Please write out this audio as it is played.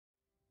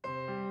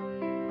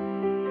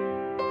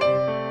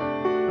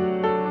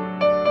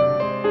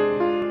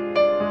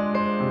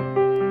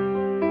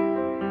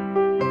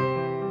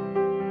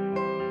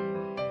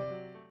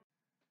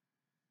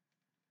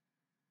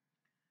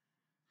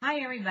Hi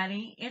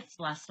everybody, it's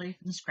Leslie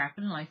from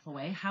Scrapping Life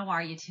Away. How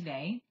are you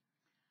today?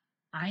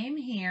 I am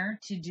here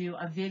to do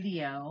a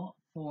video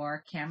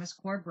for Canvas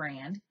Corp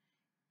brand,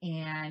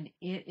 and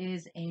it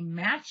is a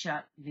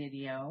matchup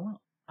video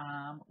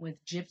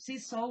with Gypsy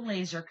Soul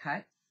Laser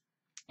Cuts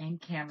and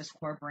Canvas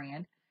Corp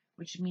brand,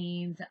 which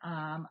means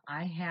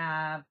I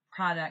have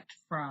product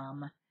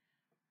from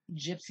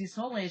Gypsy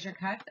Soul Laser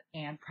Cuts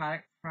and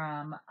product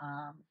from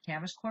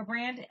Canvas Corp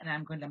brand, and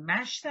I'm going to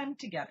mash them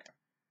together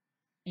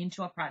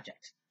into a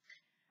project.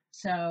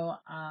 So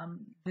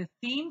the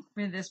theme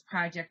for this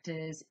project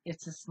is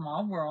It's a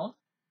Small World.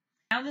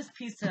 I found this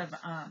piece of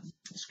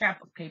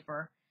scrapbook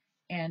paper,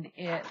 and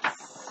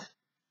it's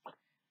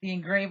the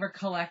Engraver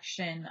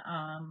collection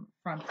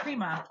from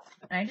Prima,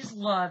 and I just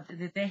loved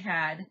that they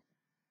had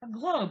a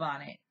globe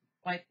on it,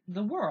 like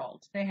the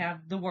world. They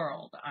have the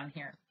world on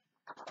here.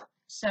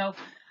 So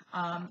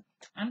I'm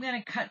going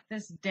to cut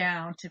this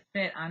down to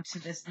fit onto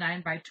this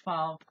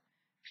 9x12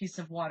 piece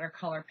of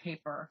watercolor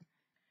paper.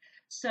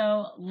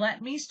 So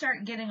let me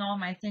start getting all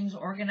my things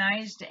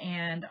organized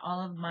and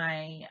all of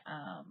my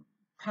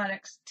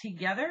products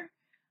together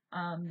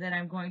that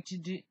I'm going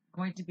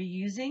to be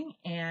using,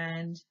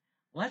 and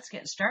let's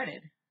get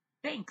started.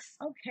 Thanks.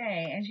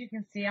 Okay, as you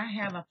can see, I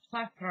have a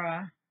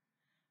plethora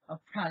of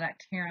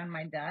product here on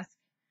my desk.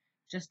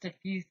 Just a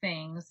few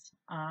things.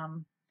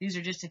 These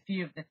are just a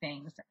few of the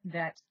things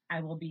that I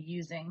will be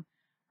using.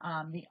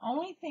 The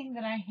only thing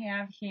that I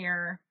have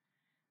here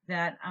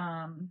that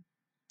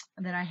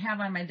I have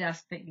on my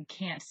desk that you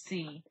can't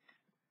see,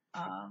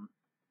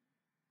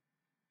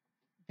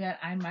 that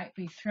I might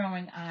be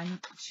throwing on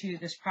to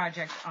this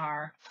project,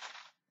 are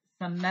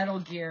some metal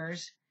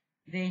gears.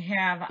 They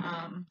have,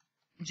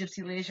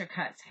 Gypsy Laser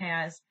Cuts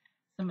has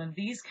some of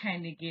these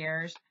kind of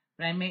gears,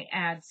 but I may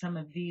add some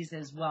of these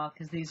as well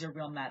because these are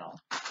real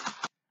metal.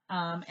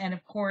 And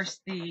of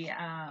course the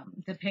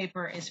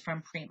paper is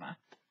from Prima,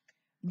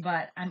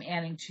 but I'm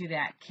adding to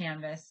that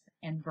canvas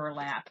and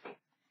burlap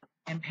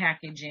and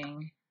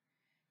packaging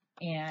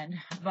and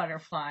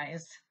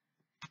butterflies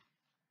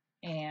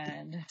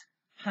and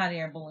hot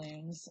air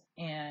balloons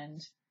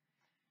and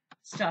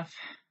stuff.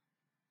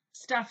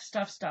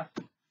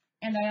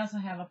 And I also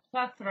have a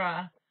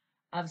plethora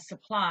of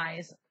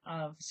supplies,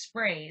 of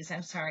sprays,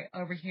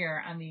 over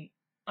here on the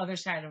other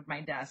side of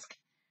my desk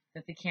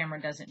that the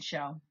camera doesn't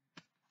show.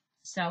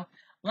 So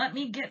let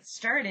me get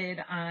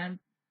started on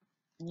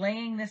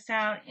laying this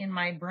out in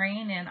my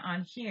brain and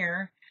on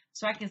here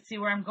so I can see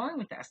where I'm going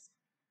with this.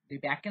 Be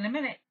back in a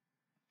minute.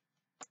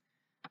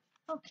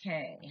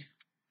 Okay,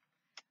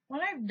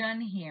 what I've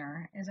done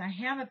here is I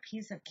have a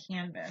piece of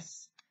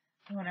canvas.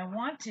 And what I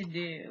want to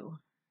do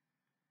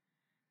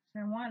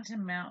is I want to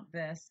mount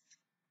this,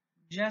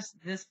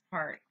 just this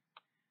part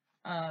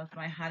of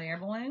my hot air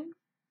balloon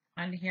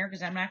onto here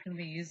because I'm not going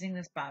to be using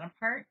this bottom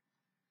part.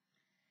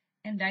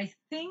 And I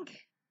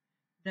think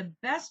the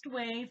best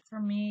way for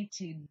me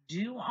to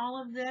do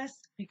all of this,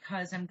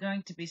 because I'm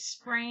going to be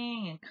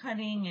spraying and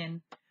cutting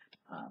and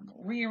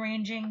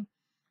rearranging,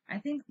 I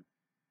think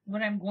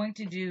what I'm going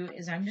to do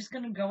is I'm just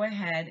going to go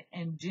ahead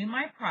and do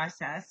my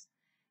process,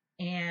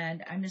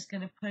 and I'm just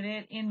going to put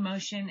it in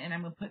motion, and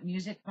I'm going to put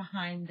music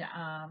behind,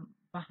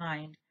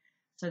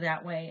 so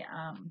that way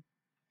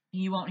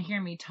you won't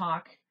hear me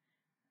talk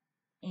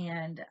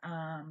and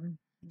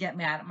get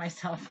mad at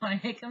myself when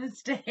I make a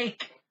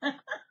mistake.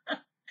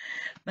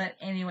 But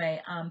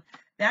anyway,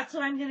 that's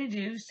what I'm going to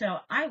do, so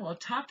I will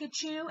talk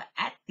at you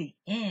at the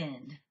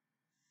end.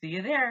 See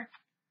you there.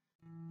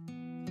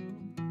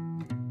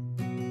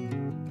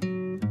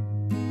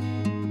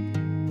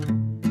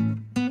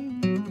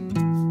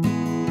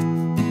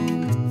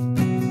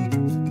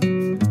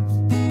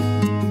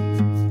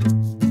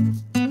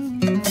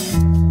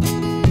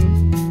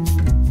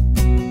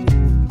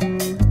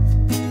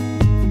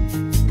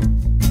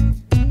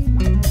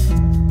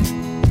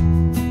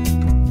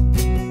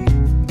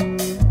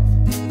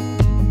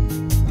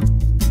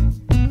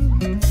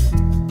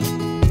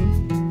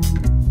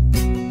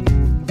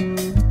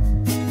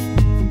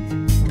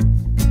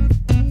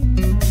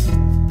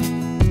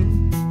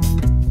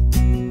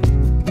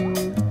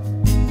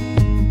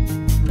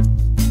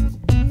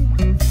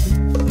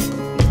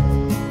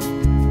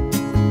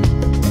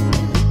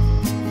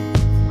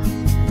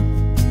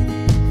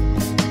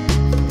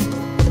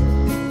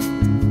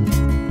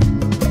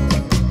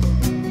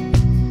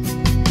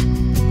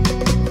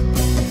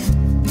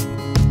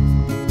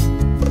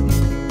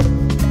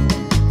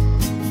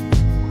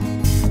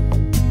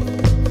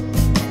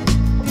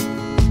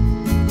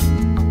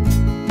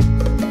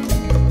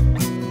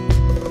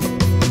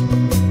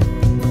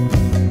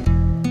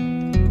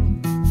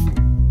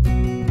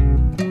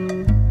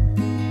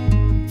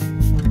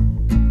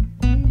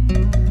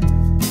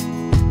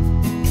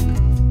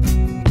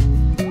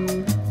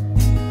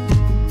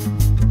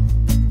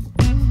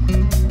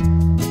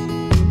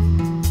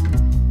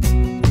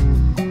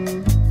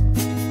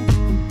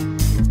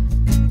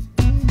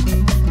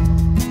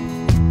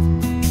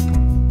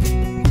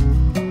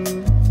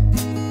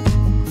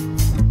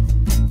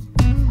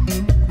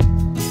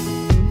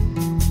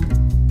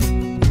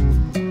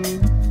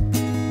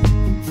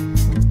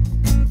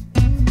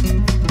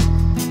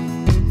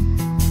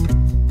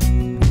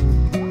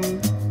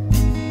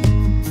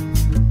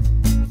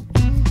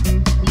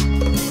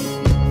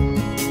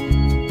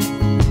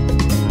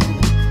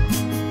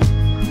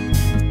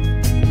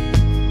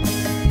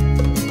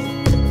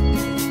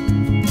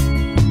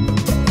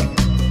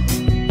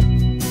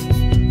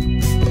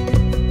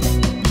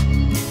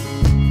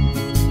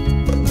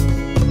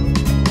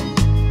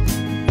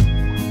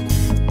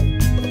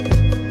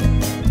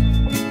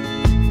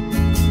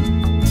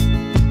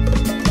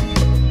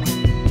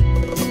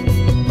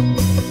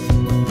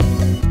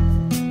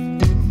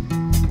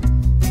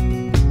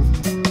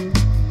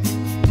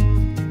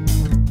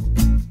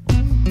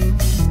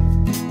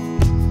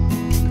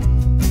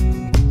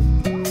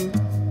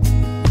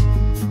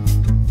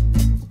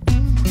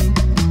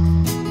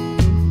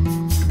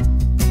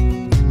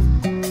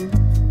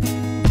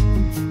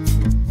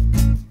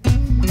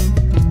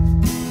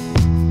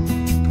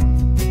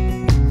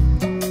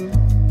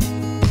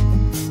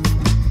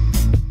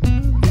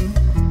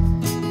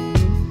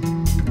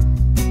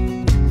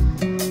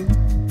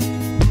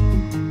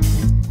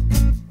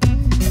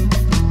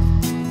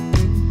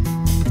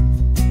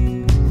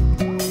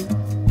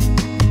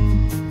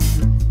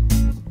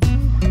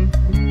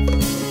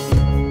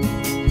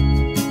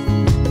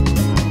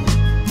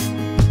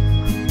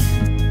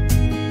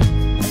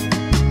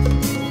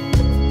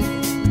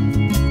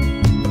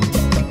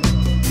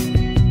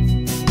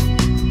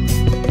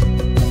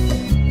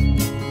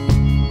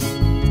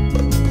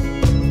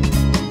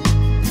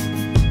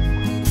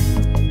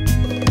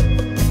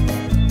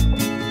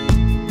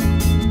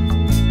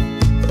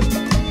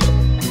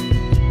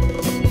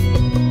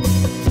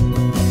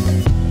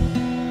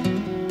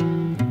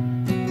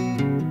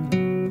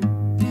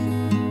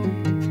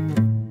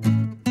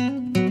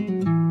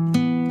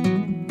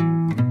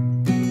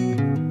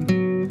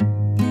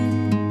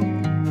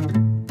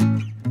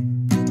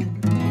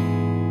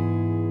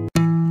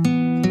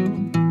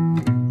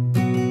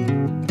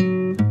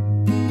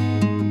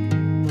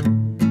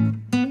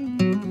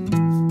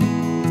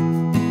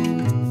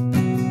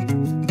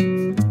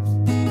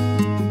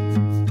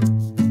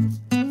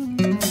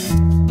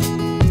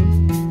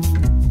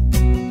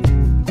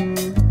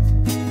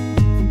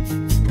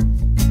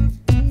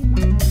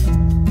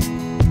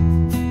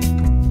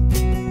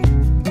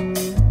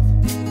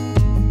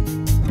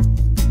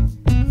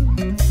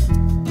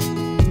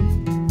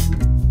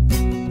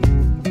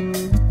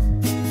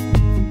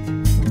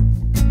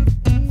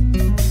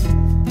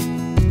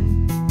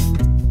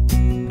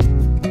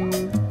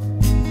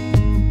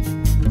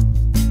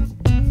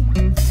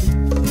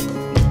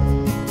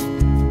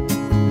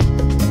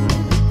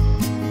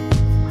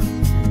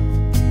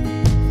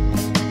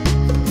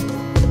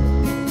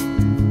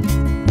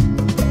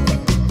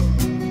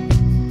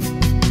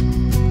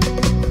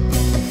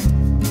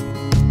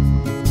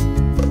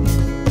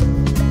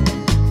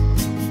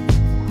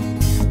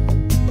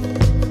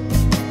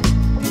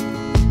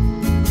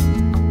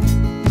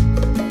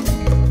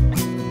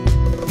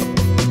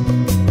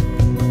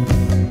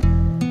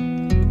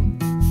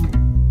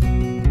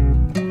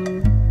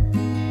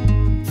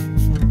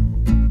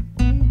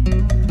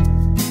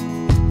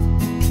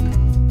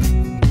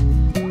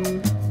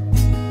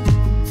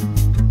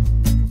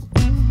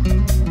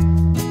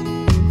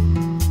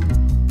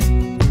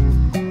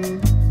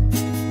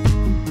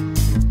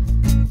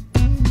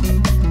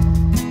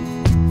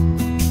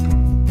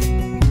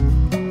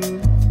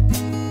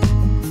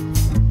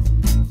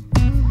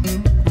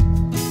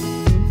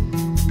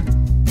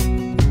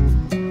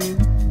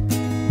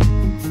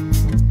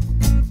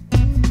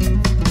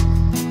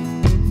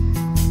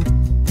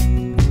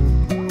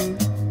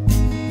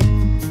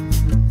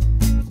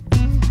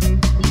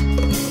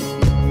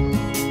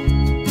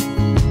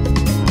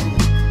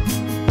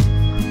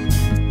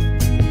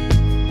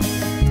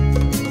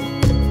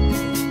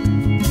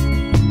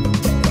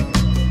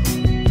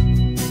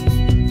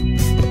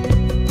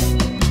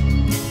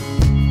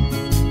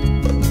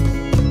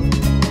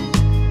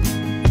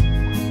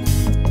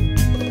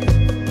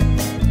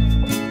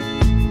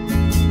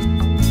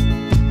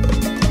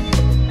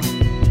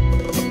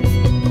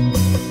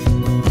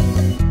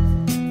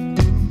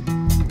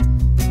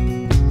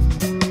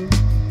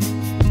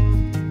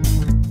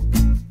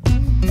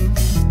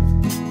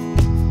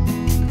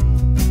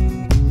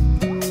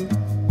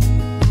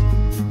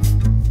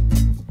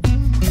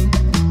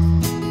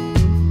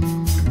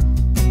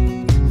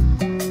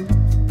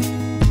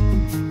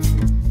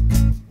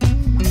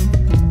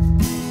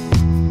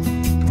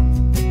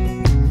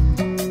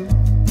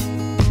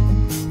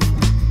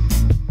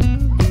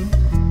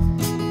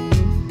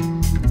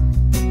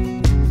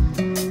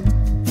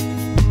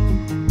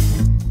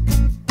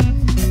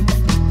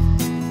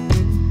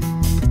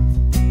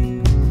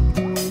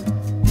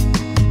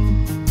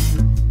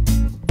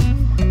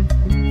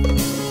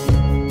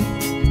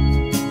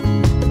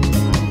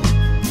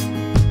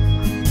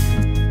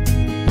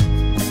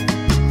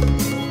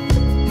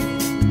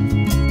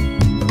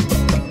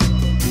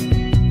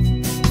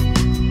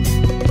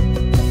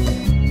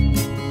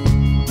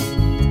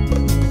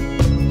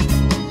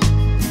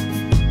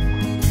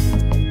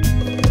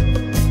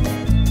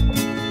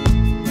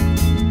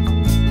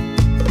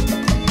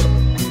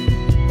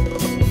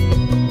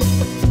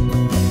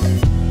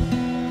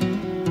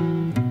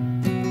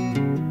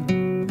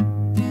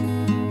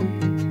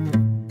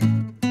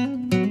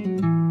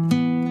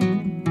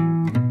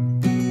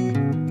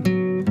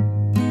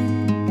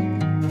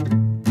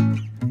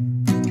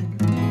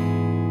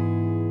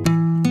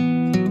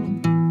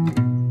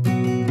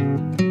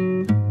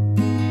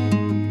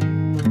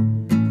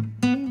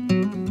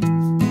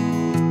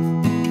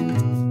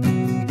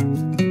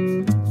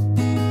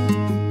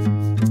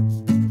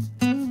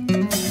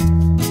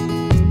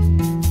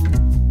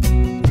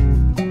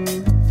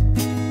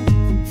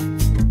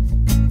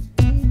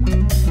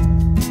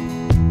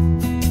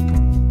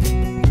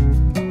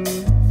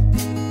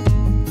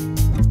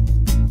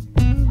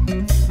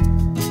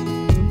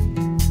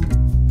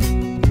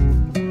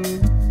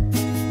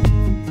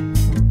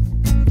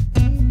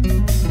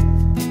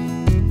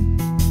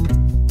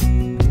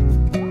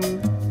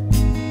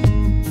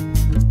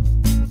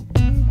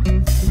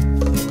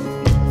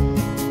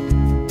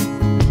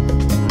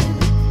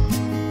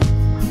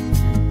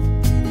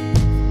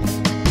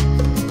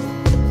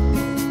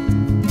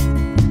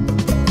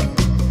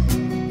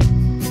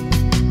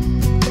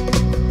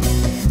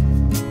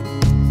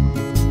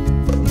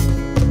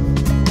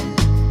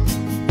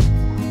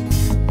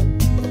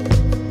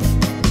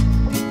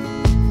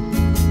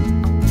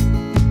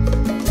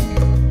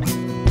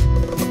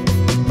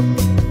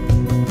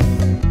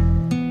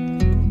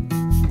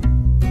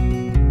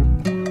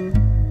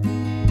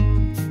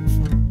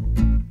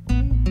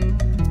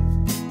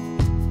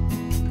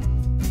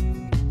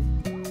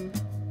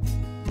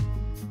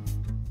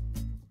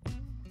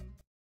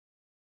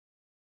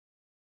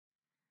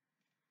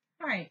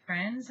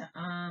 friends,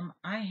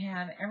 I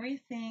have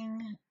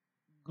everything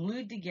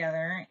glued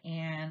together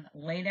and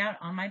laid out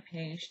on my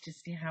page to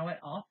see how it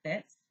all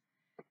fits.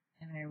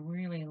 And I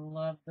really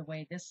love the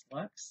way this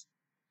looks.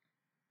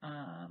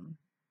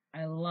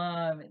 I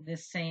love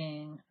this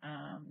saying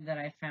that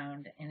I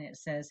found, and it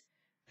says,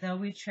 though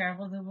we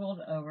travel the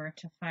world over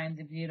to find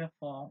the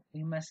beautiful,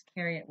 we must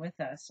carry it with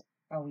us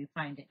or we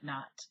find it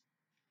not.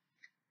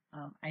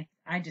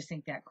 I just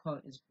think that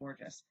quote is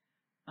gorgeous.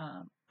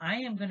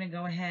 I am going to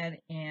go ahead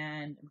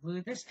and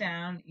glue this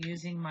down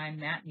using my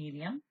matte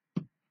medium,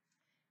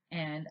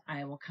 and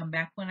I will come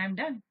back when I'm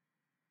done.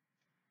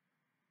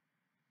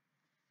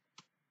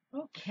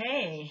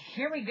 Okay,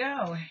 here we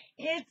go.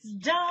 It's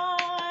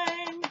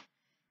done!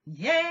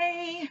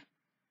 Yay!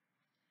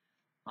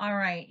 All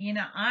right, you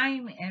know,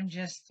 I am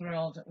just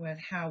thrilled with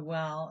how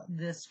well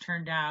this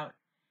turned out.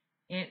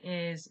 It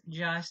is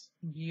just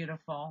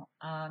beautiful.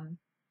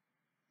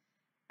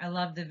 I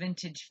love the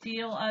vintage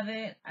feel of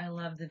it. I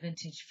love the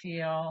vintage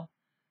feel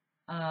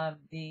of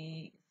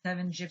the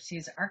Seven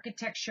Gypsies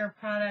architecture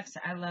products.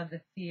 I love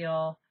the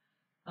feel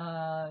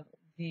of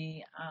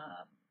the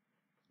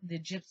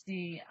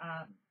Gypsy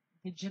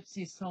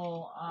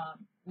Soul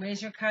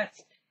laser cuts.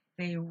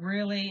 They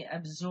really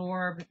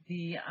absorb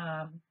the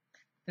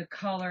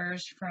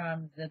colors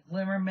from the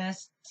Glimmer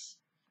mists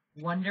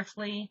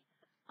wonderfully.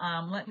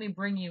 Let me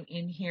bring you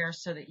in here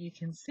so that you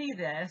can see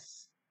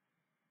this.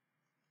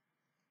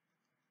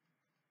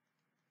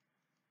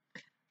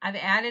 I've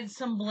added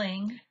some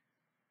bling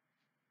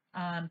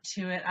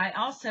to it. I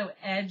also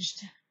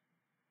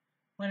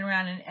went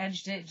around and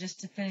edged it just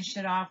to finish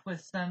it off with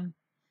some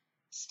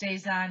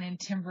StazOn in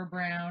Timber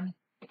Brown.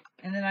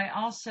 And then I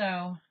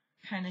also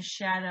kind of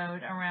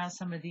shadowed around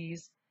some of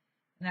these.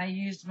 And I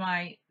used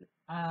my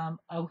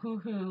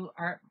Ohuhu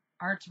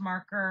art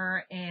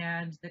marker,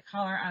 and the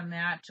color on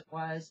that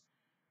was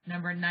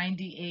number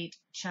 98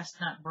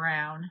 Chestnut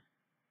Brown.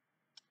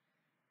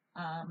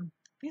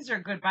 These are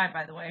a good buy,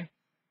 by the way.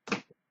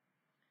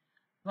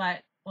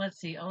 But let's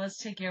see. Oh, let's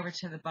take you over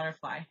to the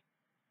butterfly.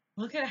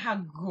 Look at how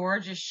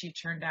gorgeous she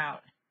turned out.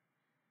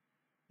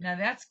 Now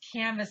that's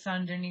canvas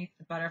underneath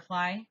the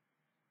butterfly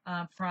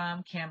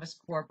from Canvas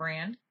Core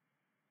brand.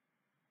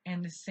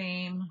 And the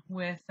same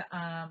with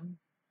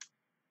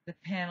the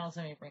panels.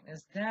 Let me bring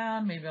this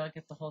down. Maybe I'll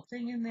get the whole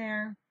thing in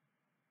there.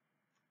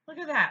 Look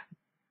at that.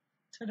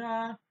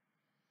 Ta-da.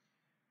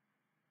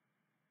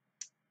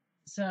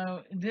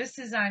 So this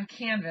is on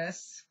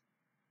canvas.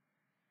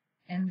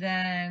 And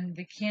then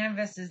the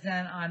canvas is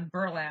then on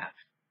burlap.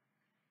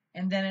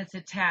 And then it's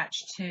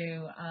attached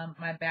to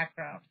my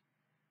background.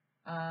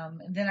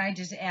 And then I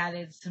just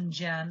added some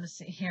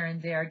gems here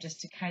and there just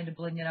to kind of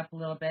bling it up a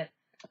little bit.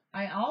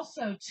 I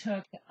also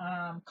took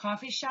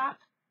Coffee Shop,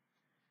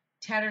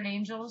 Tattered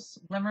Angels,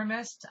 Glimmer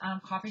Mist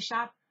Coffee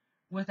Shop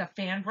with a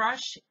fan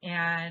brush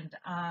and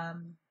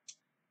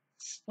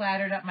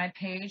splattered up my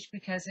page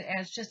because it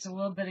adds just a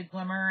little bit of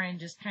glimmer and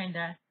just kind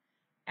of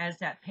adds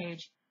that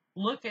page.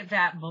 Look at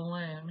that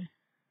balloon.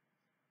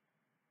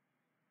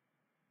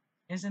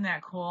 Isn't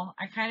that cool?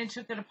 I kind of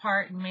took it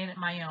apart and made it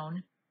my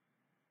own.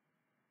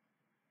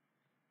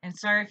 And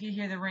sorry if you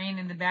hear the rain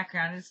in the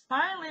background. It's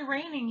finally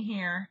raining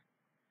here.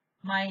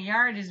 My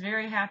yard is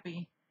very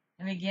happy.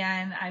 And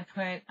again, I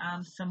put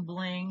some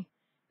bling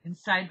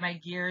inside my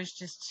gears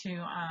just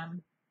to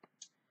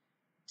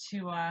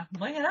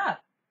bling it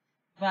up.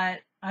 But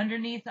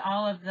underneath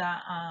all of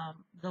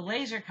the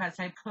laser cuts,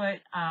 I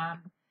put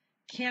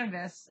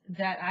canvas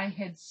that I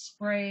had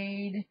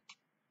sprayed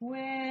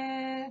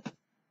with,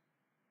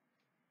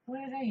 what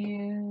did I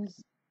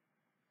use?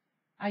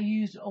 I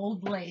used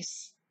Old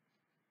Lace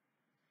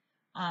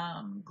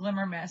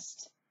Glimmer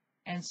Mist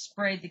and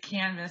sprayed the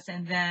canvas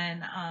and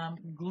then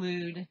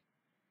glued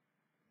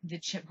the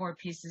chipboard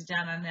pieces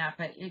down on that.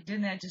 But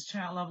didn't that just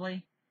turn out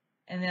lovely?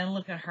 And then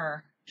look at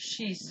her.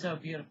 She's so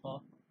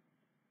beautiful.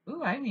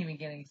 Ooh, I'm even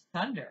getting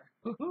thunder.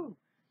 Woohoo!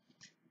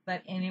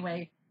 But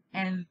anyway,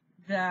 and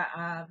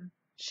the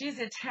she's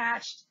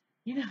attached.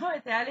 You know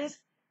what that is?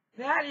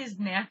 That is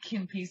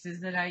napkin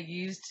pieces that I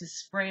used to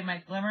spray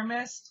my Glimmer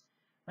Mist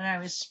when I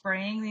was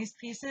spraying these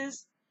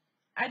pieces.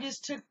 I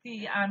just took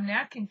the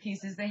napkin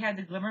pieces. They had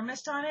the Glimmer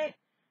Mist on it,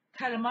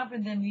 cut them up,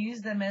 and then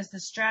used them as the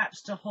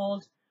straps to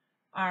hold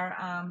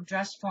our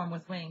dress form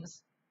with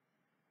wings.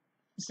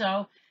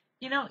 So,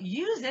 you know,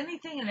 use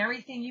anything and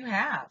everything you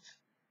have.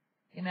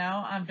 You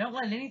know, don't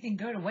let anything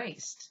go to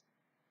waste.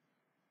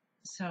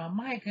 So,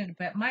 my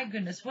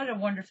goodness, what a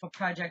wonderful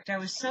project. I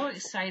was so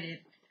excited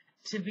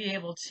to be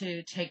able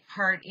to take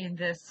part in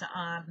this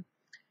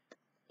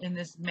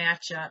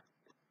matchup.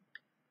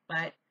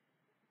 But,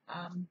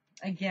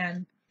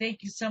 again,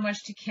 thank you so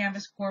much to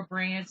Canvas Core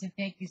Brands, and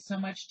thank you so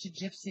much to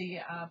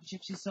Gypsy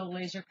Soul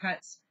Laser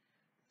Cuts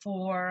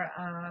for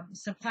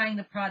supplying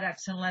the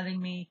products and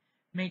letting me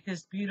make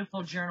this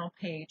beautiful journal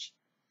page.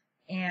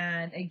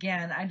 And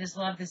again, I just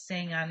love this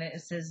saying on it.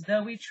 It says,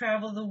 though we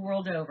travel the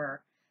world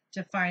over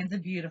to find the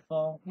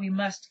beautiful, we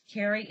must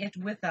carry it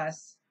with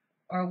us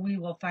or we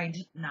will find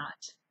it not.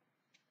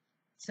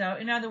 So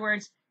in other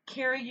words,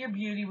 carry your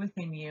beauty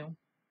within you.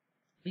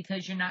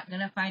 because you're not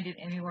going to find it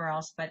anywhere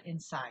else but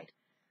inside.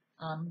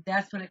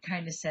 That's what it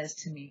kind of says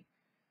to me.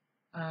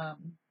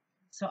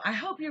 So I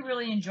hope you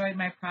really enjoyed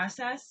my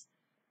process.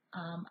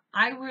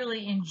 I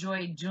really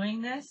enjoyed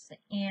doing this,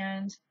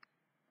 and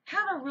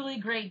have a really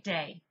great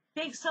day.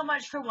 Thanks so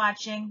much for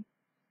watching.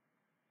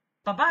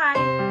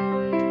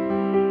 Bye-bye.